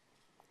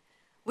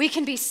 We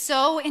can be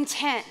so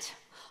intent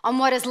on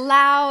what is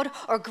loud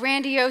or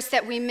grandiose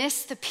that we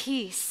miss the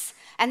peace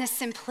and the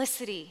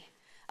simplicity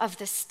of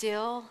the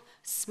still,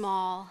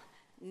 small,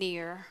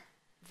 near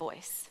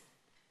voice.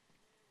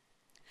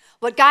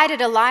 What guided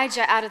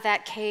Elijah out of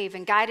that cave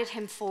and guided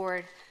him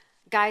forward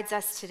guides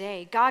us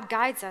today. God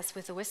guides us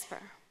with a whisper.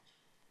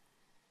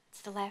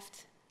 To the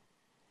left.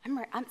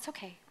 It's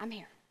okay. I'm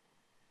here.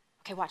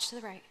 Okay, watch to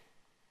the right.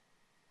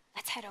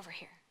 Let's head over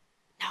here.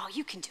 No,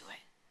 you can do it.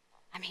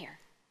 I'm here.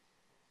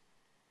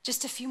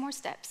 Just a few more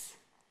steps.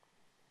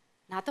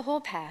 Not the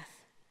whole path,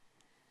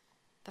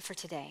 but for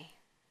today.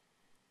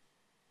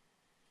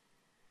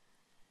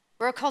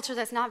 We're a culture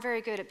that's not very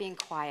good at being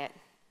quiet.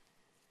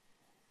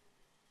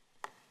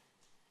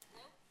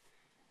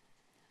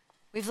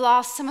 We've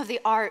lost some of the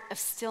art of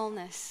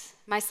stillness,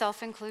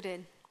 myself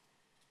included.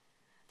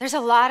 There's a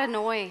lot of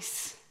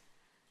noise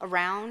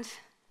around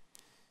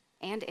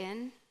and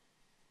in.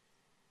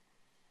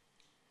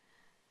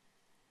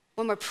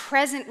 When we're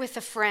present with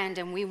a friend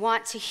and we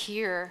want to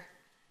hear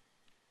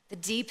the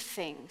deep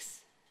things,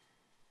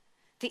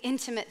 the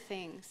intimate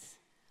things,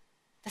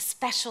 the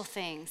special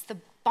things, the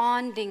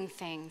bonding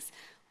things,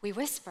 we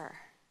whisper.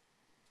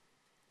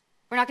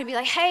 We're not going to be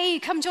like, hey,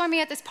 come join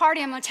me at this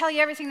party. I'm going to tell you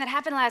everything that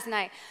happened last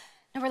night.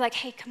 No, we're like,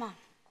 hey, come on,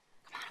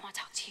 I want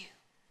to talk to you.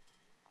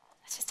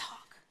 Let's just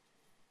talk.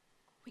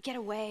 We get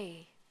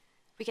away.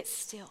 We get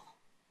still.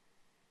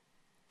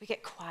 We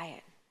get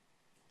quiet.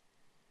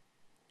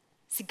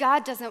 See,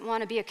 God doesn't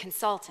want to be a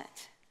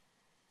consultant.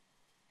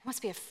 He wants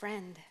to be a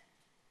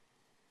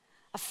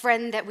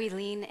friend that we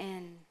lean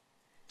in.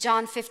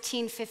 John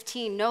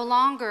 15:15, no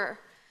longer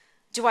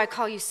do I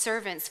call you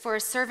servants, for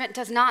a servant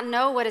does not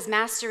know what his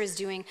master is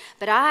doing,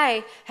 but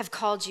I have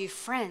called you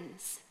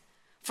friends.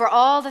 For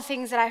all the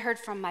things that I heard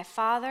from my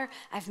Father,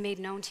 I've made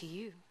known to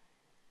you.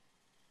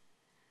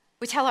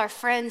 We tell our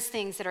friends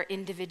things that are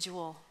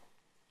individual,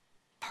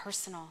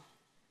 personal.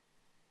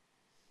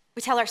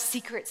 We tell our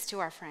secrets to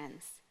our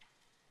friends.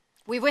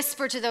 We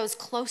whisper to those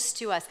close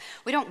to us.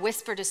 We don't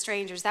whisper to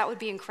strangers. That would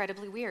be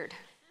incredibly weird.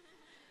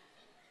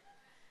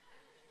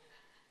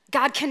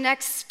 God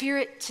connects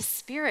spirit to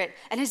spirit,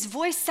 and his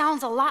voice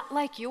sounds a lot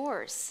like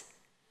yours.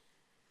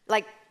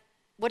 Like,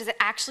 what does it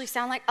actually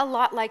sound like? A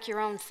lot like your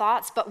own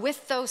thoughts, but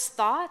with those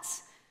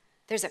thoughts,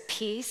 there's a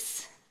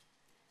peace,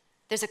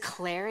 there's a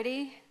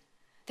clarity,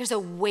 there's a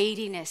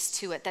weightiness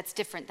to it that's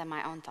different than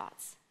my own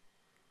thoughts.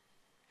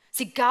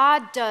 See,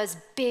 God does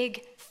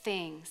big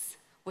things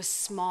with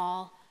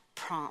small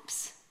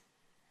prompts.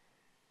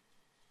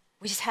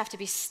 We just have to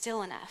be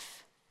still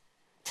enough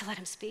to let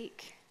him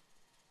speak.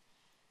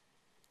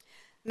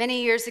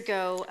 Many years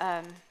ago,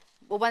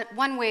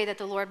 one way that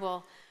the Lord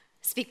will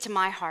speak to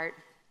my heart,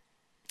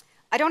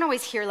 I don't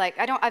always hear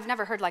I've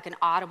never heard like an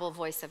audible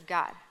voice of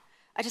God.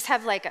 I just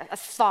have like a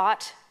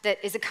thought that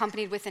is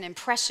accompanied with an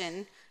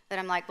impression that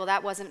I'm like, well,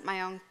 that wasn't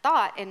my own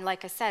thought. And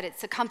like I said,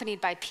 it's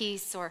accompanied by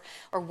peace or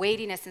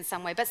weightiness in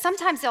some way. But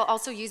sometimes they'll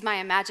also use my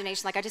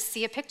imagination, like I just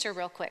see a picture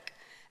real quick.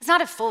 It's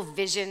not a full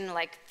vision,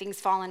 like things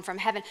falling from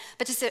heaven,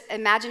 but just an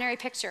imaginary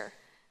picture.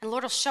 And the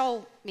Lord will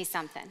show me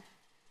something.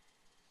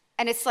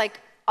 And it's like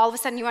all of a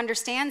sudden you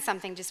understand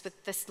something just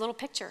with this little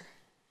picture.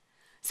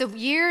 So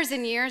years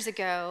and years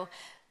ago,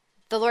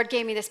 the Lord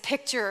gave me this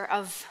picture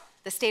of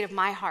the state of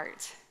my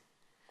heart.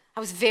 I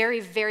was very,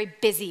 very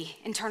busy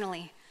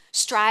internally,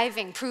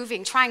 striving,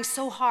 proving, trying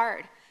so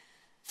hard,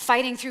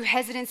 fighting through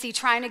hesitancy,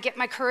 trying to get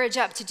my courage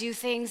up to do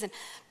things, and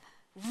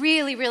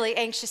really, really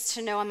anxious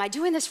to know, am I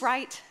doing this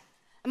right?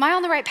 Am I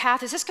on the right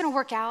path? Is this going to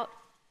work out?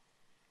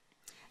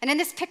 And in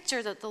this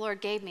picture that the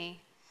Lord gave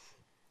me,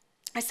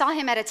 I saw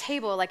him at a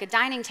table, like a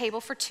dining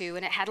table for two,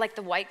 and it had like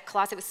the white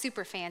cloth. It was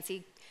super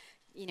fancy,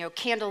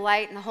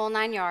 candlelight and the whole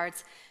 9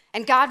 yards.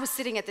 And God was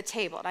sitting at the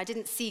table. And I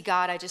didn't see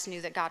God, I just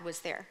knew that God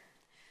was there.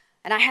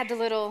 And I had the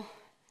little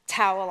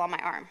towel on my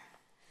arm.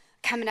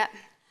 Coming up,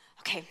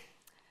 okay,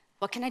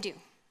 what can I do?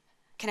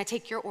 Can I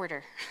take your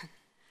order?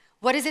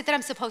 What is it that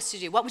I'm supposed to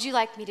do? What would you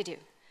like me to do?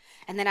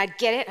 And then I'd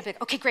get it, I'd be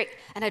like, okay, great.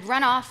 And I'd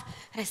run off,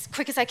 and as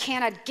quick as I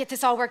can, I'd get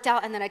this all worked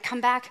out, and then I'd come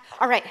back.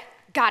 All right,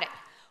 got it.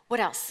 What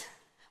else?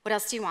 What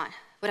else do you want?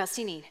 What else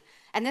do you need?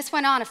 And this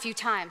went on a few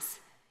times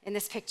in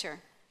this picture.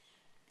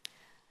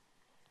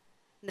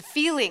 The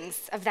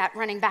feelings of that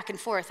running back and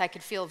forth, I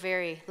could feel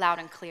very loud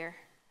and clear.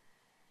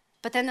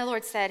 But then the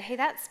Lord said, hey,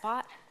 that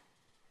spot,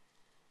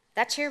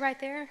 that chair right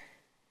there,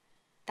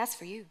 that's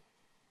for you.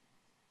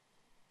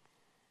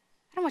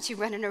 I don't want you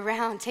running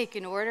around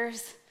taking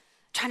orders,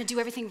 trying to do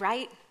everything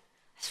right.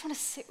 I just want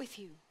to sit with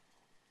you.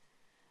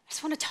 I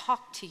just want to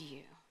talk to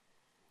you.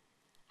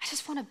 I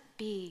just want to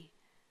be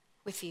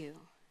with you.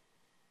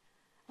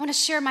 I want to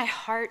share my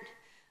heart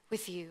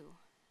with you.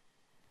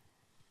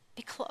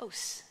 Be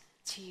close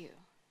to you.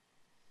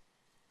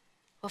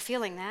 Well,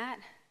 feeling that,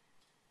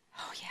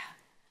 oh yeah,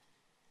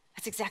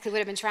 that's exactly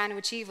what I've been trying to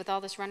achieve with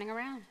all this running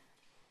around.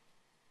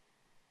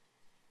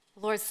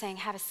 The Lord's saying,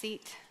 have a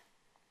seat.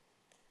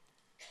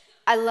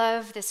 I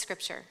love this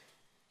scripture.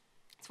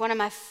 It's one of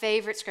my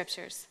favorite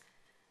scriptures.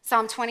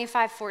 Psalm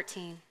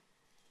 25:14.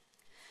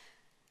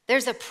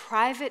 There's a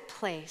private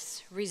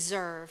place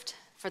reserved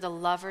for the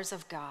lovers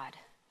of God,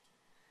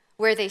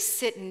 where they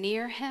sit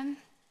near him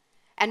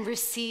and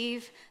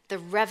receive the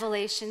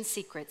revelation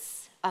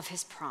secrets of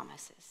his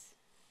promises.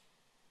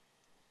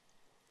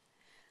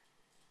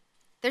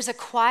 There's a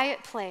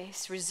quiet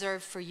place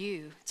reserved for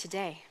you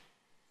today.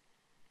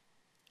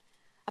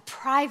 A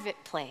private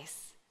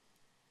place,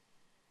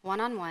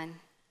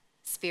 one-on-one,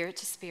 spirit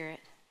to spirit.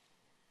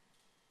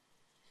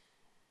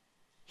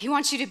 He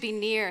wants you to be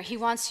near. He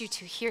wants you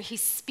to hear.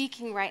 He's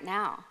speaking right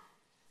now.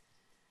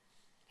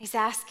 He's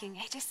asking,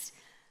 hey, just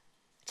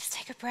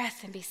take a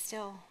breath and be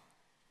still.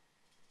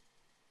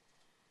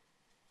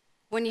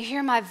 When you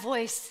hear my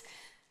voice,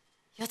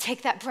 you'll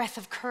take that breath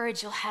of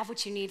courage. You'll have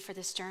what you need for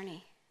this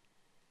journey.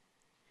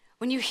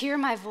 When you hear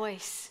my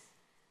voice,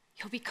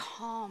 you'll be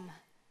calm.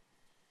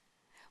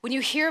 When you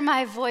hear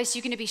my voice,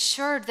 you're going to be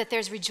sure that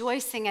there's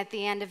rejoicing at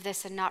the end of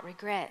this and not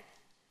regret.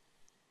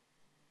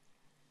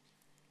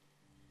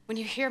 When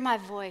you hear my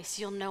voice,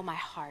 you'll know my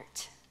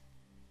heart.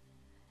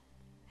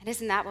 And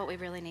isn't that what we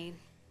really need?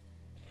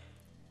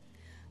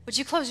 Would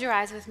you close your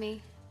eyes with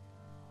me?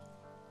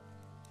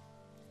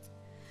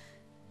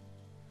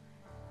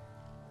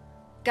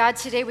 God,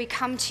 today we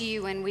come to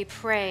you and we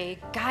pray,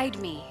 guide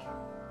me.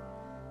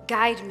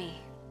 Guide me.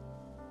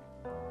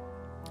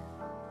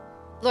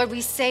 Lord,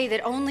 we say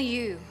that only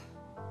you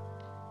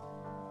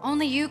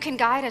can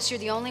guide us. You're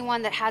the only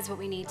one that has what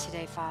we need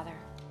today, Father.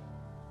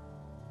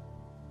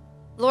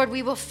 Lord,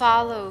 we will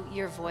follow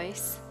your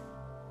voice.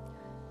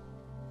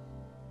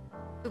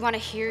 We want to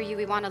hear you.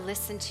 We want to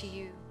listen to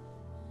you.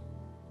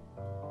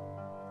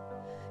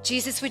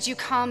 Jesus, would you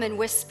come and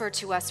whisper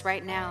to us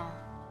right now?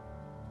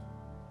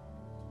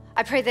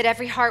 I pray that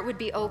every heart would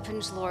be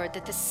opened, Lord,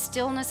 that the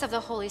stillness of the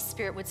Holy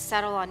Spirit would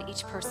settle on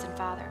each person,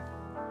 Father,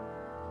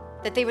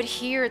 that they would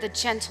hear the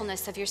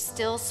gentleness of your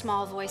still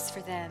small voice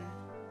for them.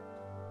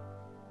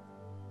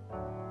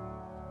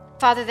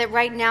 Father, that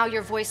right now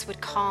your voice would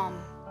calm,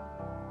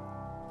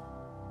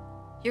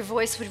 your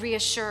voice would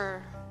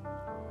reassure,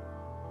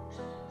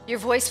 your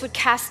voice would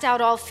cast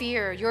out all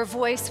fear, your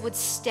voice would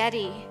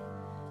steady,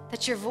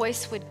 that your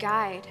voice would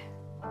guide,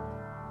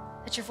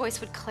 that your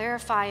voice would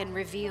clarify and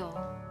reveal.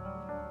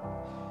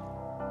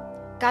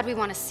 God, we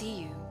want to see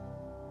you.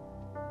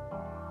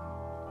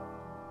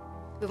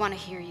 We want to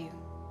hear you.